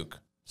 Brandon Ayuk,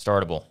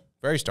 Startable.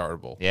 very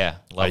startable. Yeah.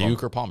 Love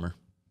or Palmer.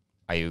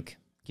 Ayuk.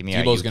 Give me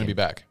Debo's Ayuk. going to be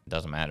back.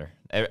 Doesn't matter.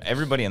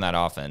 Everybody in that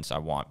offense I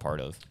want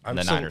part of I'm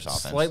the Niners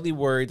offense. Slightly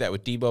worried that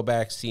with Debo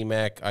back,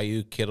 C-Mac,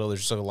 Ayuk, Kittle,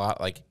 there's just a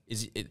lot. Like, I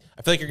feel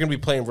like you're going to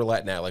be playing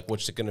roulette now. Like,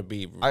 what's it going to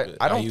be? I don't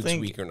Ayuk's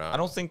think weak or not. I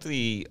don't think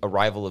the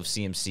arrival of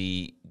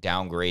CMC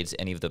downgrades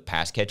any of the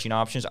pass catching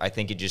options. I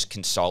think it just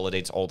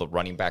consolidates all the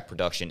running back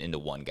production into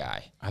one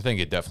guy. I think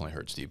it definitely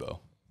hurts Debo.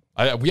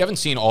 We haven't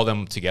seen all of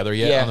them together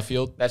yet on the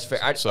field. That's fair.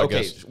 I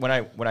guess. when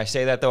I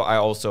say that though,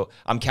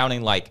 I'm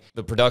counting like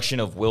the production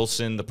of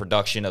Wilson, the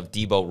production of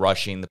Debo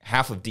rushing.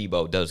 Half of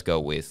Debo does go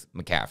with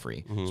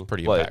McCaffrey. It's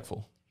pretty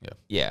impactful.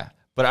 Yeah,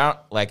 but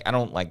I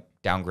don't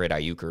downgrade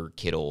Ayuk or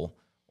Kittle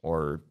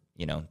or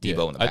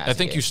Debo in the basket. I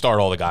think you start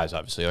all the guys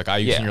obviously. Like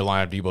Ayuk's in your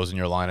lineup, Debo's in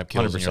your lineup,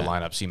 Kittle's in your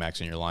 100%. lineup,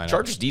 C-Mac's in your lineup.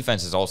 Chargers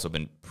defense has also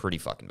been pretty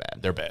fucking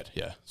bad. They're bad.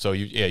 Yeah. So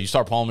you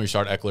start Palmer, you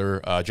start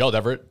Eckler, Gerald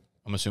Everett.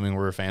 I'm assuming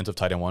we're fans of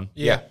tight end 1.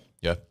 Yeah.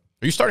 Yeah.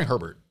 Are you starting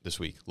Herbert this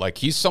week? Like,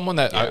 he's someone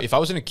that if I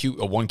was in a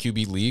 1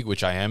 QB league,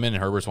 which I am in,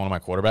 and Herbert's one of my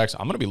quarterbacks,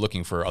 I'm going to be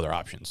looking for other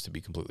options, to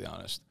be completely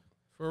honest.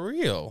 For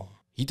real.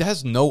 He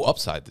has no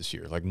upside this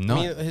year. Like, none.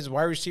 I mean, his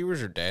wide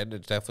receivers are dead.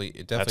 It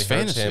definitely That's hurts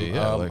fantasy, him.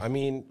 yeah, I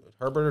mean,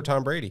 Herbert or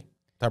Tom Brady.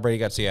 Tom Brady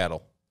got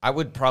Seattle. I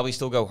would probably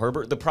still go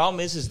Herbert. The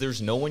problem is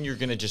there's no one you're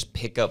going to just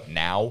pick up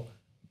now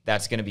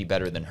that's going to be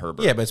better than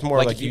Herbert. Yeah, but it's more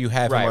like if you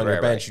have him on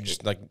your bench, you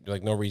just like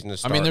no reason to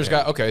start. I mean, there's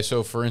him. okay,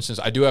 so for instance,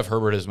 I do have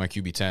Herbert as my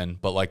QB 10,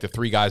 but like the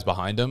 3 guys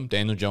behind him,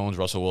 Daniel Jones,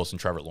 Russell Wilson,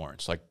 Trevor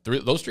Lawrence, like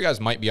those 3 guys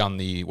might be on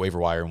the waiver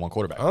wire in one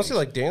quarterback. Honestly,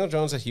 like Daniel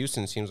Jones at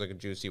Houston seems like a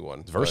juicy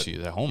one. Versus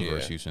at home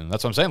versus Houston.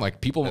 That's what I'm saying.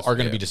 Like people are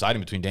going to be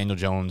deciding between Daniel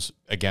Jones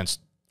against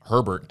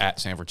Herbert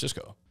at San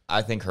Francisco.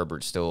 I think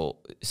Herbert's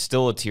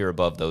still a tier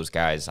above those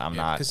guys. I'm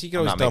not because he can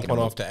always dump one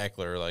off to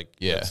Eckler. Like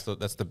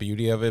that's the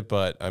beauty of it.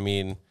 But I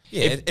mean,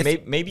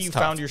 maybe you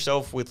found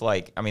yourself with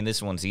like, I mean,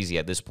 this one's easy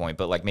at this point,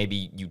 but like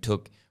maybe you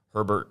took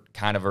Herbert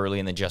kind of early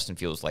and then Justin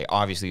Fields. Like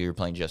obviously you're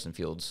playing Justin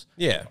Fields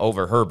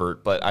over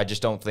Herbert, but I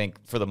just don't think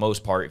for the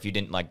most part if you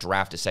didn't like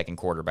draft a second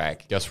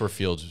quarterback. Guess where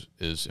Fields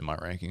is in my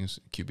rankings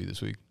QB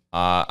this week?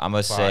 I'm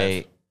gonna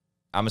say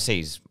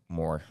he's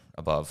more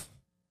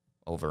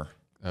over.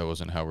 That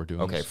wasn't how we're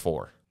doing. Okay, this.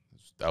 4.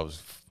 That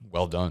was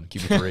well done.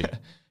 QB 3.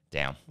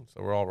 Damn.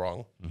 So we're all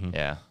wrong. Mm-hmm.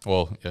 Yeah.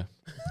 Well, yeah.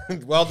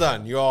 Well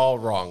done. You're all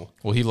wrong.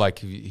 Well,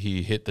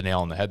 he hit the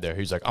nail on the head there.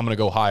 He's like, I'm going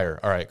to go higher.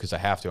 All right, because I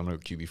have to. I'm going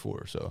to go QB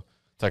 4. So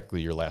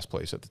technically your last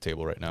place at the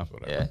table right now.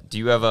 Whatever. Yeah. Do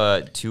you have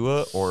a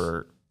Tua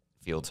or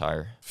Fields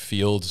higher?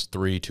 Fields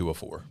 3, Tua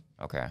 4.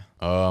 Okay.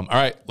 All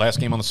right,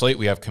 last game on the slate.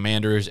 We have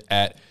Commanders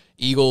at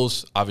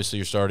Eagles. Obviously,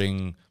 you're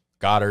starting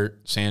Goddard,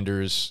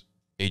 Sanders,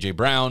 A.J.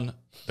 Brown.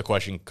 the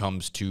question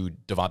comes to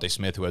Devontae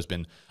Smith, who has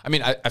been, I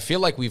mean, I feel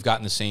like we've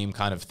gotten the same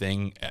kind of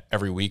thing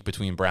every week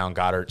between Brown,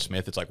 Goddard,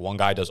 Smith. It's like one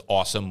guy does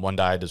awesome, one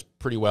guy does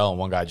pretty well, and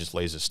one guy just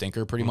lays a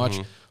stinker pretty much.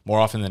 More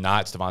often than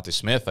not, it's Devontae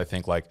Smith. I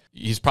think like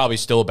he's probably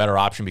still a better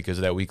option because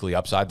of that weekly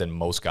upside than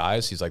most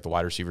guys. He's like the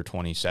wide receiver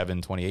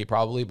 27, 28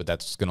 probably, but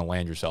that's going to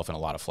land yourself in a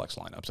lot of flex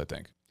lineups, I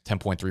think.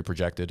 10.3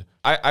 projected.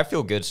 I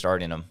feel good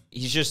starting him.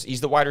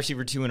 He's the wide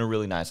receiver 2 in a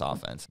really nice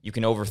offense. You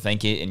can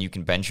overthink it, and you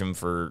can bench him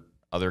for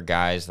other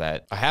guys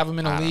that I have him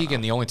in a league,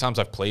 and the only times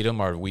I've played him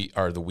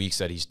are the weeks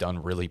that he's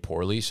done really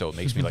poorly. So it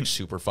makes me like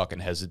super fucking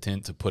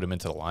hesitant to put him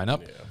into the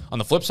lineup. Yeah. On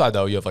the flip side,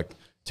 though, you have like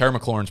Terry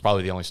McLaurin's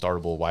probably the only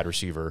startable wide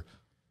receiver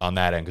on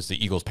that end because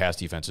the Eagles' pass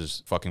defense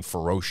is fucking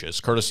ferocious.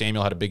 Curtis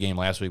Samuel had a big game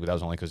last week, but that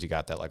was only because he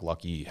got that like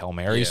lucky Hail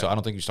Mary. Yeah. So I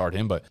don't think you start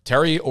him, but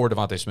Terry or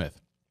Devontae Smith.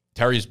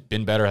 Terry's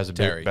been better, has a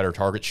bit better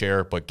target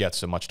share, but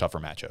gets a much tougher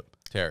matchup.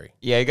 Terry.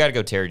 Yeah, you got to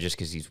go Terry just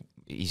because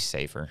he's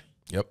safer.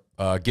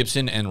 Yep.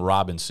 Gibson and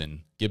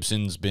Robinson.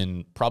 Gibson's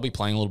been probably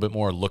playing a little bit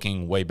more,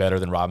 looking way better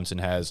than Robinson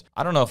has.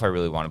 I don't know if I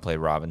really want to play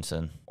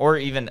Robinson. Or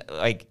even,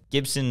 like,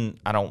 Gibson,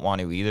 I don't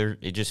want to either.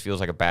 It just feels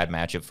like a bad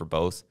matchup for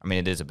both. I mean,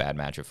 it is a bad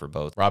matchup for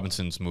both.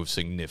 Robinson's moved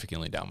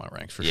significantly down my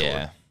ranks for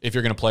sure. If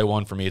you're going to play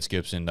one, for me, it's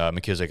Gibson.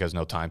 McKissick has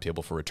no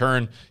timetable for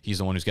return. He's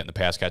the one who's getting the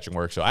pass catching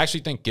work. So I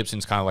actually think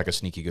Gibson's kind of like a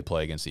sneaky good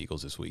play against the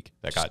Eagles this week.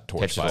 That got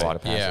torched by a lot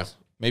of passes. Yeah.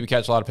 Maybe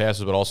catch a lot of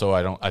passes, but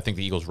also I think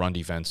the Eagles' run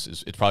defense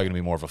it's probably going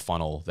to be more of a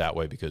funnel that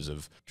way because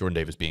of Jordan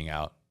Davis being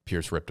out.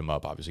 Pierce ripped him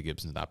up. Obviously,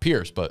 Gibson's not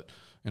Pierce, but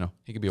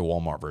he could be a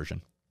Walmart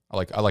version. I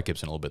like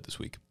Gibson a little bit this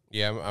week.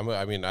 Yeah,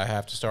 I mean, I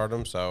have to start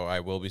him, so I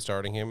will be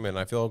starting him, and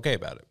I feel okay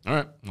about it. All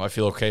right. Well, I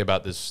feel okay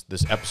about this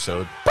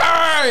episode.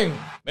 Bang!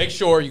 Make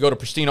sure you go to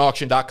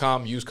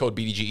pristineauction.com, use code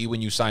BDGE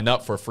when you sign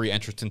up for a free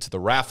entrance into the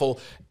raffle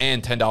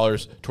and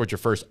 $10 towards your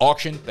first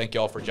auction. Thank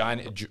you all for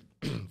vagining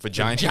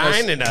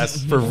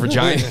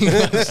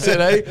us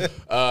today.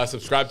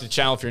 Subscribe to the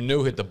channel if you're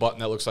new. Hit the button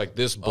that looks like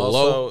this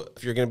below. Also,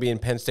 if you're going to be in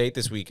Penn State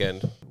this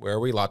weekend, where are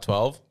we? Lot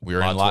 12?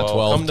 We're in Lot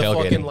 12. Come to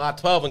fucking Lot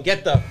 12 and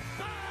get the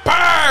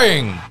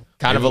bang!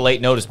 Kind of a late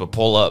notice, but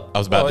pull up. I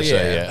was about to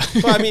say, yeah.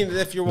 Well, I mean,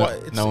 if you're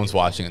no one's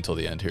watching until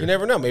the end here. You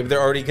never know. Maybe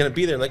they're already going to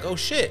be there. Like, oh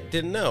shit,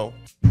 didn't know.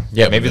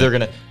 Yeah, maybe they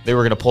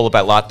were gonna pull up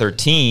at lot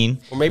 13.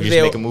 Or maybe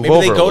they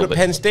go to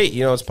Penn State.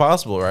 You know, it's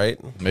possible, right?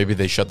 Maybe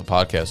they shut the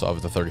podcast off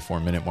at the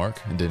 34-minute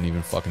mark and didn't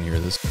even fucking hear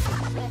this.